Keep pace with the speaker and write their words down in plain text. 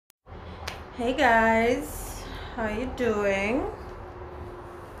Hey guys, how you doing?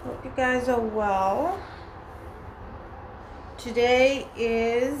 Hope you guys are well. Today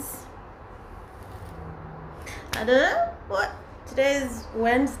is, I don't know what, today is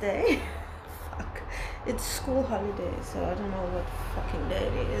Wednesday. Fuck, it's school holiday, so I don't know what fucking day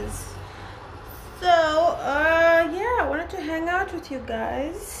it is. So yeah, I wanted to hang out with you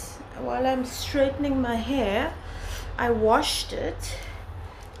guys while I'm straightening my hair. I washed it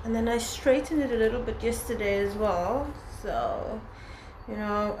and then I straightened it a little bit yesterday as well. So, you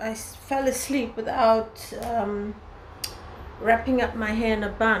know, I fell asleep without wrapping up my hair in a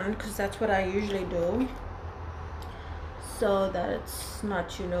bun, because that's what I usually do, so that it's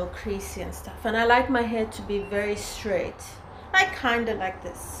not, you know, creasy and stuff. And I like my hair to be very straight. I kind of like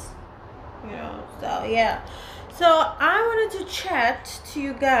this, you know. So yeah, so I wanted to chat to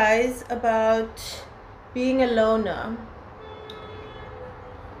you guys about being a loner.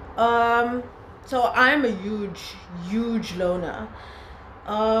 So I'm a huge loner,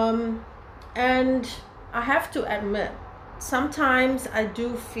 and I have to admit, sometimes I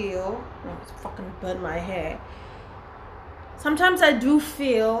do feel, oh, it's fucking burned my hair. Sometimes I do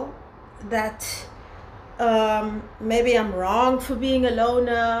feel that maybe I'm wrong for being a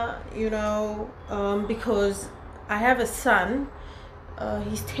loner, you know, because I have a son.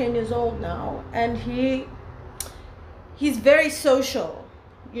 He's 10 years old now, and he's very social.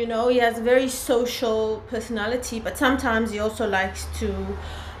 You know, he has a very social personality, but sometimes he also likes to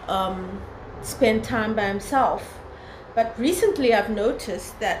spend time by himself. But recently I've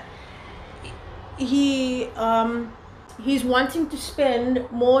noticed that he's wanting to spend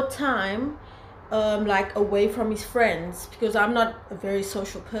more time like away from his friends, because I'm not a very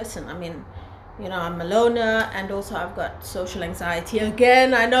social person. I mean, you know, I'm a loner, and also I've got social anxiety.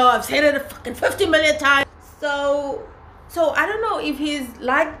 Again, I know I've said it a fucking 50 million times. So I don't know if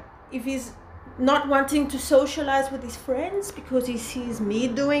he's not wanting to socialize with his friends because he sees me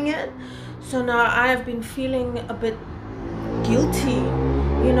doing it. So now I have been feeling a bit guilty.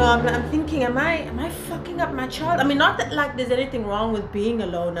 You know, I'm thinking, am I fucking up my child? I mean, not that like there's anything wrong with being a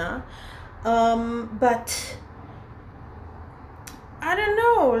loner, but I don't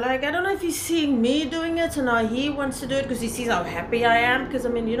know, like, I don't know if he's seeing me doing it, so now he wants to do it because he sees how happy I am. Because I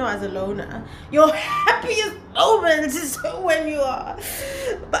mean, you know, as a loner, your happiest moments is when you are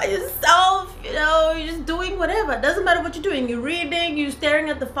by yourself, you know, you're just doing whatever. It doesn't matter what you're doing. You're reading, you're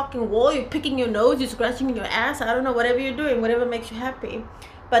staring at the fucking wall, you're picking your nose, you're scratching your ass, I don't know, whatever you're doing, whatever makes you happy.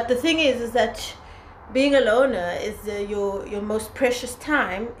 But the thing is that being a loner is your most precious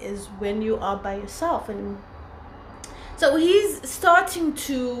time is when you are by yourself. And so he's starting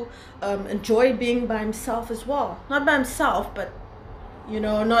to enjoy being by himself as well. Not by himself, but, you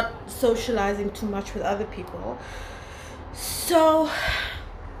know, not socializing too much with other people. So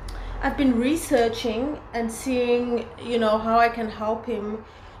I've been researching and seeing, you know, how I can help him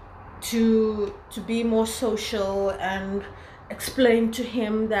to be more social, and explain to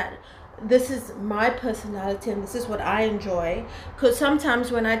him that this is my personality and this is what I enjoy. Because sometimes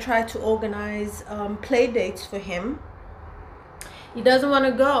when I try to organize play dates for him, he doesn't want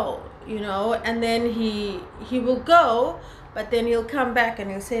to go, you know, and then he will go, but then he'll come back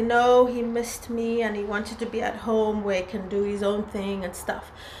and he'll say no, he missed me and he wanted to be at home where he can do his own thing and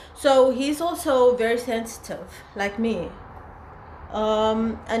stuff. So he's also very sensitive, like me.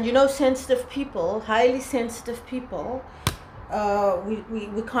 And you know, sensitive people, highly sensitive people,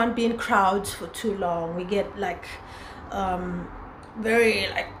 we can't be in crowds for too long. We get like very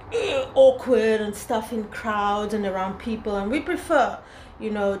like awkward and stuff in crowds and around people, and we prefer, you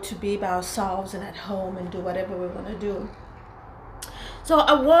know, to be by ourselves and at home and do whatever we want to do. So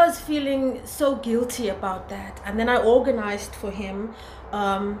I was feeling so guilty about that, and then I organized for him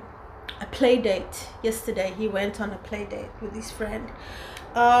a play date yesterday. He went on a play date with his friend,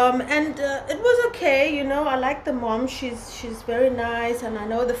 and it was okay, you know. I like the mom, she's very nice, and I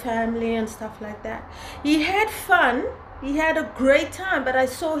know the family and stuff like that. He had fun. He had a great time, but I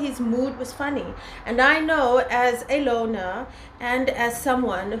saw his mood was funny. And I know, as a loner and as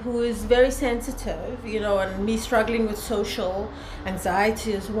someone who is very sensitive, you know, and me struggling with social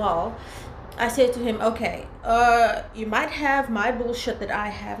anxiety as well, I said to him, okay, you might have my bullshit that I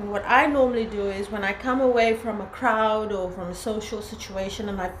have. And what I normally do is, when I come away from a crowd or from a social situation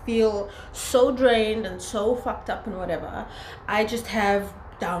and I feel so drained and so fucked up and whatever, I just have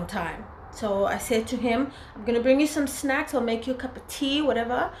downtime. So I said to him, I'm going to bring you some snacks, I'll make you a cup of tea,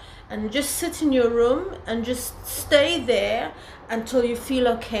 whatever, and just sit in your room and just stay there until you feel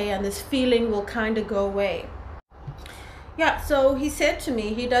okay, and this feeling will kind of go away. Yeah, so he said to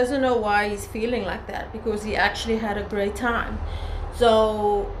me he doesn't know why he's feeling like that, because he actually had a great time.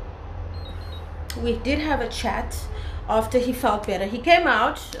 So we did have a chat after he felt better. He came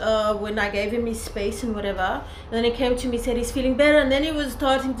out when I gave him his space and whatever. And then he came to me, said he's feeling better, and then he was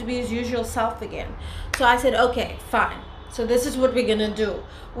starting to be his usual self again. So I said, okay, fine. So this is what we're gonna do.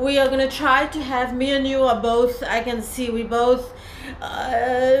 We are gonna try to have, me and you are both, I can see we both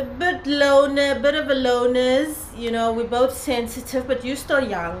a bit loner, bit of a loners, you know, we're both sensitive, but you're still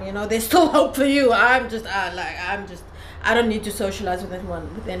young, you know, there's still hope for you. I don't need to socialize with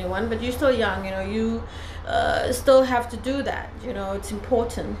anyone, but you're still young, you know, you still have to do that, you know, it's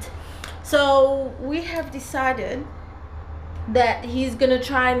important. So we have decided that he's gonna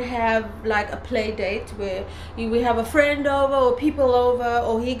try and have like a play date where we have a friend over or people over,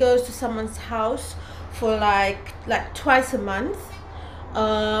 or he goes to someone's house for like twice a month,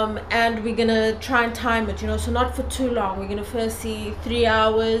 and we're gonna try and time it, you know, so not for too long. We're gonna first see 3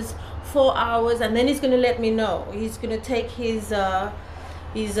 hours, 4 hours, and then he's gonna let me know. He's gonna take his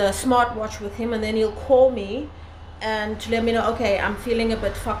smartwatch with him, and then he'll call me and to let me know, okay, I'm feeling a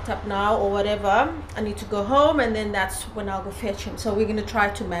bit fucked up now or whatever, I need to go home, and then that's when I'll go fetch him. So we're gonna try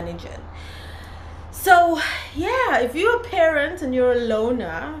to manage it. So yeah, if you're a parent and you're a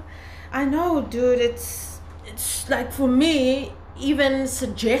loner, I know, dude, it's like, for me, even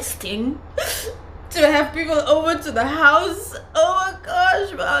suggesting to have people over to the house, oh my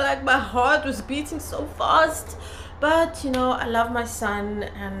gosh, bro, like my heart was beating so fast. But you know, I love my son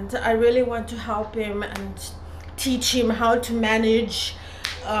and I really want to help him and teach him how to manage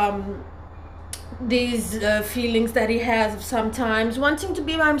these feelings that he has of sometimes wanting to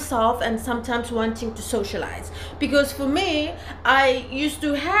be by himself and sometimes wanting to socialize. Because for me, I used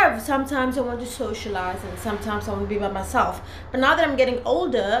to have, sometimes I want to socialize and sometimes I want to be by myself. But now that I'm getting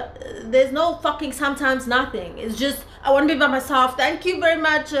older, there's no fucking sometimes nothing. It's just, I want to be by myself. Thank you very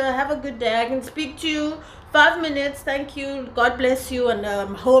much. Have a good day. I can speak to you 5 minutes. Thank you. God bless you. And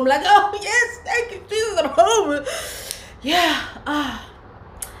I'm home like, oh yes, thank you Jesus, I'm home. Yeah.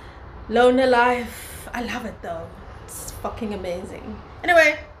 Loner life. I love it though. It's fucking amazing.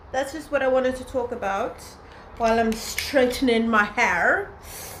 Anyway, that's just what I wanted to talk about while I'm straightening my hair.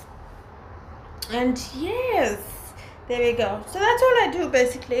 And yes, there we go. So that's all I do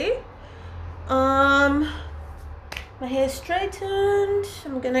basically. My hair's straightened.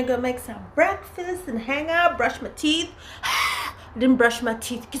 I'm gonna go make some breakfast and hang out, brush my teeth. I didn't brush my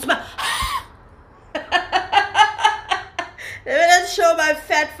teeth. Kiss my Let's show my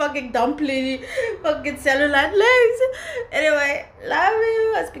fat fucking dumpling fucking cellulite legs. Anyway, love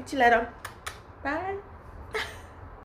you. I'll speak to you later. Bye.